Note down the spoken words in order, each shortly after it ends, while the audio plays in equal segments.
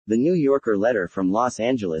The New Yorker letter from Los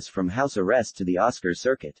Angeles from house arrest to the Oscars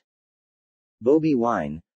circuit. Bobi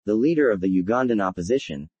Wine, the leader of the Ugandan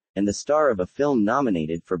opposition, and the star of a film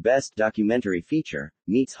nominated for Best Documentary Feature,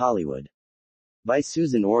 meets Hollywood. By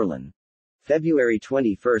Susan Orlean. February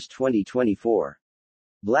 21, 2024.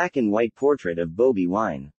 Black and white portrait of Bobi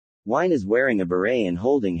Wine. Wine is wearing a beret and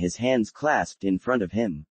holding his hands clasped in front of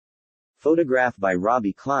him. Photograph by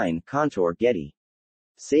Robby Klein, Contour Getty.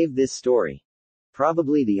 Save this story.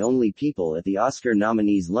 Probably the only people at the Oscar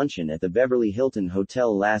Nominees Luncheon at the Beverly Hilton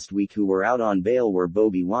Hotel last week who were out on bail were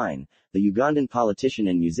Bobi Wine, the Ugandan politician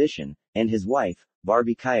and musician, and his wife,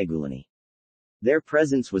 Barbie Kyagulanyi. Their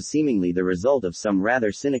presence was seemingly the result of some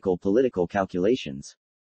rather cynical political calculations.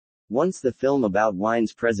 Once the film about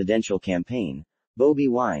Wine's presidential campaign, Bobi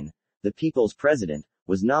Wine, the People's President,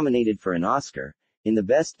 was nominated for an Oscar, in the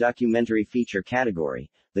Best Documentary Feature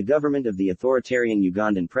category, the government of the authoritarian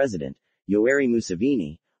Ugandan President, Yoweri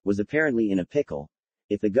Museveni, was apparently in a pickle.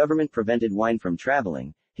 If the government prevented Wine from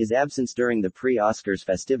traveling, his absence during the pre-Oscars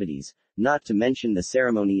festivities, not to mention the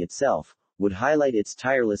ceremony itself, would highlight its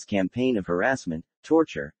tireless campaign of harassment,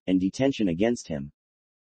 torture, and detention against him.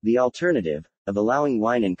 The alternative, of allowing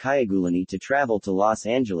Wine and Kyagulanyi to travel to Los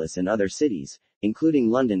Angeles and other cities, including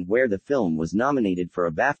London where the film was nominated for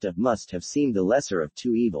a BAFTA, must have seemed the lesser of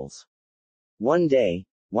two evils. One day,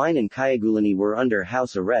 Wine and Kyagulanyi were under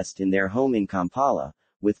house arrest in their home in Kampala,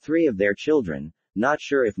 with 3 of their children, not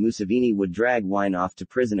sure if Museveni would drag Wine off to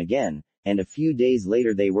prison again, and a few days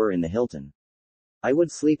later they were in the Hilton. "I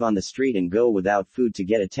would sleep on the street and go without food to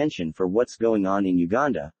get attention for what's going on in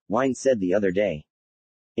Uganda," Wine said the other day.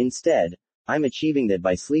 "Instead, I'm achieving that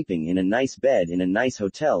by sleeping in a nice bed in a nice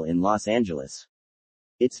hotel in Los Angeles.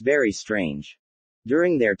 It's very strange."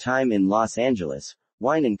 During their time in Los Angeles,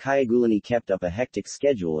 Wine and Kyagulanyi kept up a hectic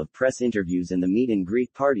schedule of press interviews and the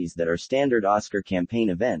meet-and-greet parties that are standard Oscar campaign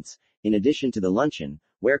events, in addition to the luncheon,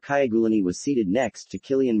 where Kyagulanyi was seated next to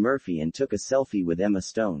Cillian Murphy and took a selfie with Emma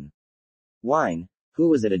Stone. Wine, who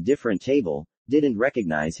was at a different table, didn't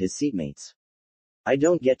recognize his seatmates. "I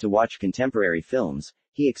don't get to watch contemporary films,"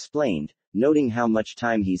 he explained, noting how much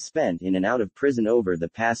time he's spent in and out of prison over the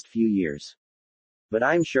past few years. "But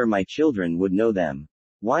I'm sure my children would know them."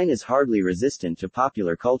 Wine is hardly resistant to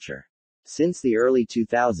popular culture. Since the early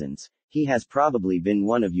 2000s, he has probably been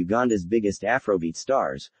one of Uganda's biggest Afrobeat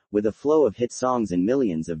stars, with a flow of hit songs and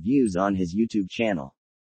millions of views on his YouTube channel.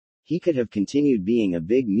 He could have continued being a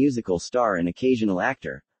big musical star and occasional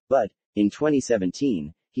actor, but, in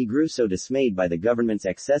 2017, he grew so dismayed by the government's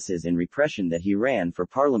excesses and repression that he ran for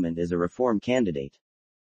parliament as a reform candidate.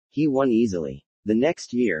 He won easily. The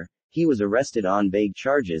next year, he was arrested on vague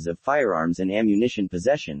charges of firearms and ammunition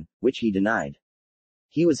possession, which he denied.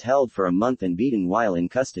 He was held for a month and beaten while in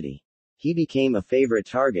custody. He became a favorite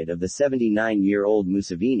target of the 79-year-old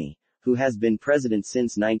Museveni, who has been president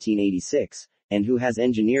since 1986, and who has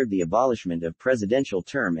engineered the abolishment of presidential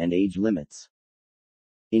term and age limits.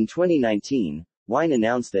 In 2019, Wine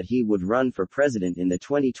announced that he would run for president in the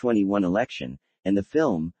 2021 election, and the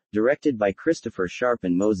film, directed by Christopher Sharp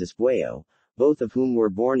and Moses Bwayo, both of whom were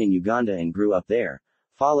born in Uganda and grew up there,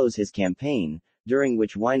 follows his campaign, during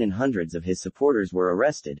which Wine and hundreds of his supporters were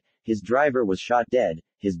arrested, his driver was shot dead,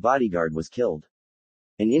 his bodyguard was killed.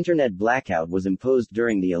 An internet blackout was imposed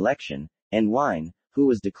during the election, and Wine, who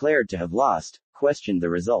was declared to have lost, questioned the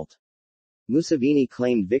result. Museveni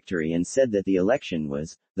claimed victory and said that the election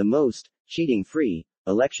was the most cheating-free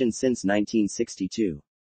election since 1962.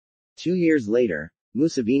 2 years later,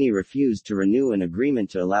 Museveni refused to renew an agreement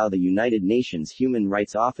to allow the United Nations Human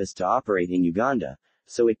Rights Office to operate in Uganda,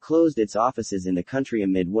 so it closed its offices in the country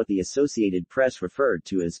amid what the Associated Press referred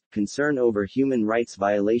to as concern over human rights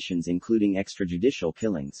violations including extrajudicial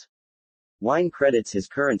killings. Wine credits his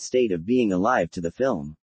current state of being alive to the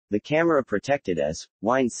film. "The camera protected us,"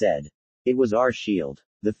 Wine said. "It was our shield.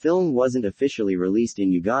 The film wasn't officially released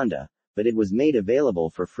in Uganda, but it was made available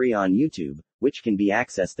for free on YouTube, which can be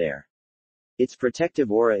accessed there. Its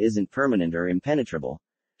protective aura isn't permanent or impenetrable."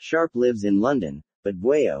 Sharp lives in London, but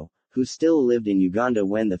Bwayo, who still lived in Uganda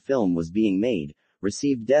when the film was being made,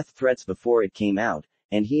 received death threats before it came out,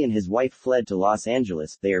 and he and his wife fled to Los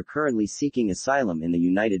Angeles. They are currently seeking asylum in the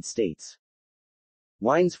United States.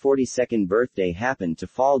 Wine's 42nd birthday happened to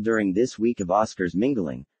fall during this week of Oscars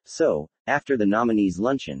mingling, so, after the nominees'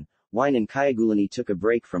 luncheon, Wine and Kyagulanyi took a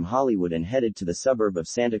break from Hollywood and headed to the suburb of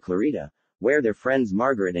Santa Clarita, where their friends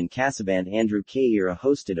Margaret and Cassaband Andrew Kyagulanyi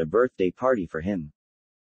hosted a birthday party for him.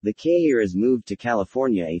 The Kyagulanyis moved to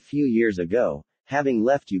California a few years ago, having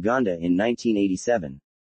left Uganda in 1987.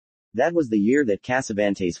 That was the year that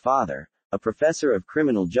Cassabante's father, a professor of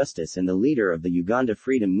criminal justice and the leader of the Uganda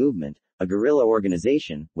Freedom Movement, a guerrilla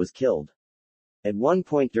organization, was killed. At one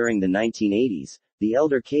point during the 1980s, the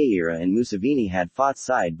elder Kyagulanyi and Museveni had fought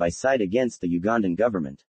side by side against the Ugandan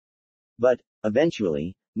government. But,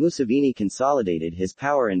 eventually, Museveni consolidated his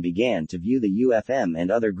power and began to view the UFM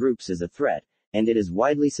and other groups as a threat, and it is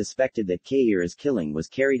widely suspected that Kyagulanyi's killing was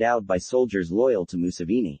carried out by soldiers loyal to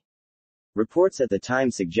Museveni. Reports at the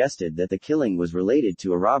time suggested that the killing was related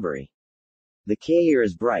to a robbery. The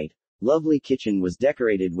Kyagulanyi's bright, lovely kitchen was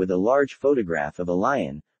decorated with a large photograph of a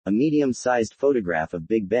lion, a medium-sized photograph of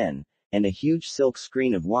Big Ben, and a huge silk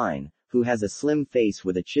screen of Wine, who has a slim face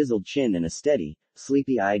with a chiseled chin and a steady,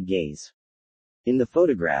 sleepy-eyed gaze. In the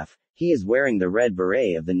photograph, he is wearing the red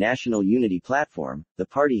beret of the National Unity Platform, the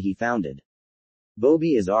party he founded.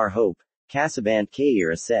 Bobi is our hope, Kasabant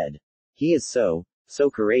Kyagulanyi said. He is so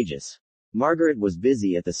courageous. Margaret was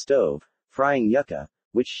busy at the stove, frying yucca,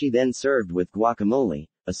 which she then served with guacamole,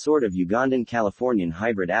 a sort of Ugandan-Californian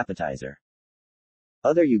hybrid appetizer.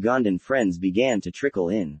 Other Ugandan friends began to trickle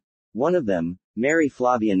in. One of them, Mary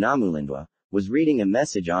Flavia Namulindwa, was reading a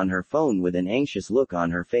message on her phone with an anxious look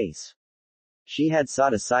on her face. She had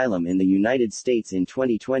sought asylum in the United States in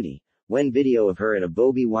 2020, when video of her at a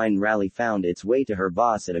Bobi Wine rally found its way to her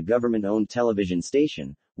boss at a government-owned television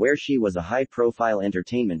station, where she was a high-profile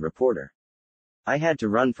entertainment reporter. I had to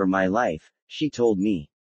run for my life, she told me.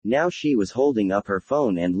 Now she was holding up her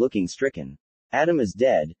phone and looking stricken. Adam is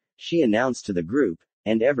dead, she announced to the group,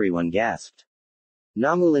 and everyone gasped.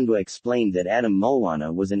 Namulindwa explained that Adam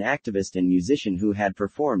Mulwana was an activist and musician who had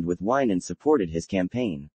performed with Wine and supported his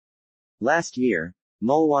campaign. Last year,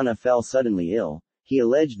 Mulwana fell suddenly ill. He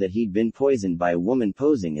alleged that he'd been poisoned by a woman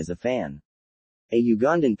posing as a fan. A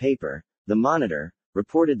Ugandan paper, The Monitor,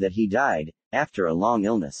 reported that he died after a long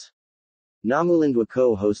illness. Namulindwa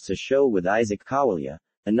co-hosts a show with Isaac Kawalya,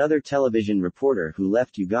 another television reporter who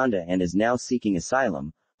left Uganda and is now seeking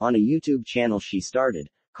asylum, on a YouTube channel she started,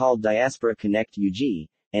 called Diaspora Connect UG,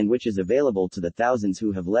 and which is available to the thousands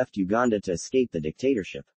who have left Uganda to escape the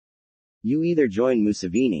dictatorship. You either join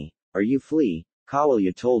Museveni, or you flee,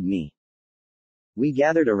 Kawalya told me. We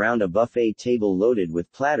gathered around a buffet table loaded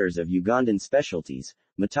with platters of Ugandan specialties,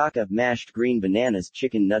 mataka, mashed green bananas,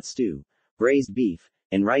 chicken nut stew, braised beef,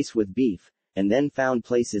 and rice with beef, and then found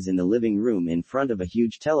places in the living room in front of a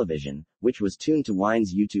huge television, which was tuned to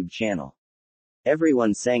Wine's YouTube channel.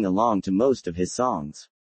 Everyone sang along to most of his songs.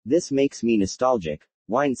 This makes me nostalgic,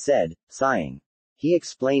 Wine said, sighing. He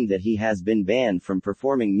explained that he has been banned from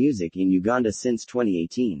performing music in Uganda since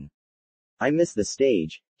 2018. I miss the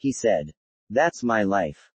stage, he said. That's my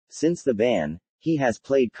life. Since the ban, he has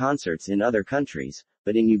played concerts in other countries,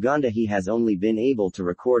 but in Uganda he has only been able to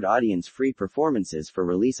record audience-free performances for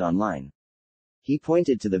release online. He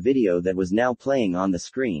pointed to the video that was now playing on the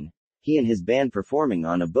screen, he and his band performing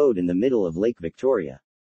on a boat in the middle of Lake Victoria.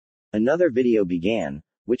 Another video began,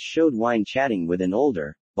 which showed Wine chatting with an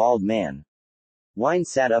older, bald man. Wine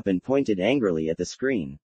sat up and pointed angrily at the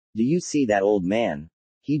screen. Do you see that old man?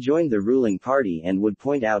 He joined the ruling party and would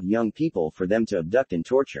point out young people for them to abduct and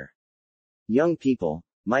torture. Young people,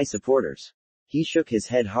 my supporters. He shook his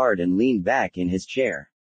head hard and leaned back in his chair.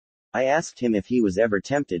 I asked him if he was ever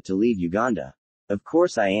tempted to leave Uganda. Of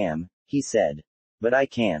course I am, he said. But I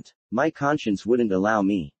can't. My conscience wouldn't allow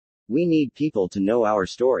me. We need people to know our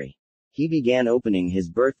story. He began opening his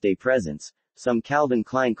birthday presents, some Calvin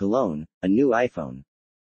Klein cologne, a new iPhone.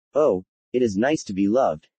 Oh, it is nice to be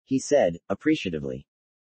loved, he said, appreciatively.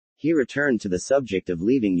 He returned to the subject of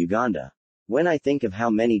leaving Uganda. When I think of how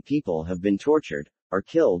many people have been tortured, or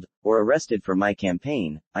killed, or arrested for my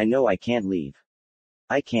campaign, I know I can't leave.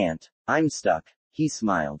 I can't. I'm stuck. He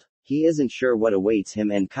smiled. He isn't sure what awaits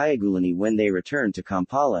him and Kyagulanyi when they return to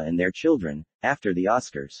Kampala and their children, after the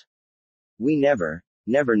Oscars. We never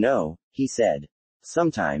know, he said.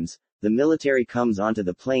 Sometimes, the military comes onto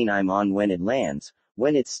the plane I'm on when it lands,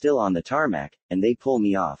 when it's still on the tarmac, and they pull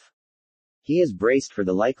me off. He is braced for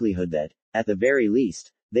the likelihood that, at the very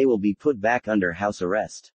least, they will be put back under house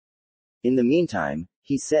arrest. In the meantime,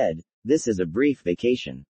 he said, this is a brief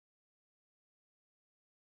vacation.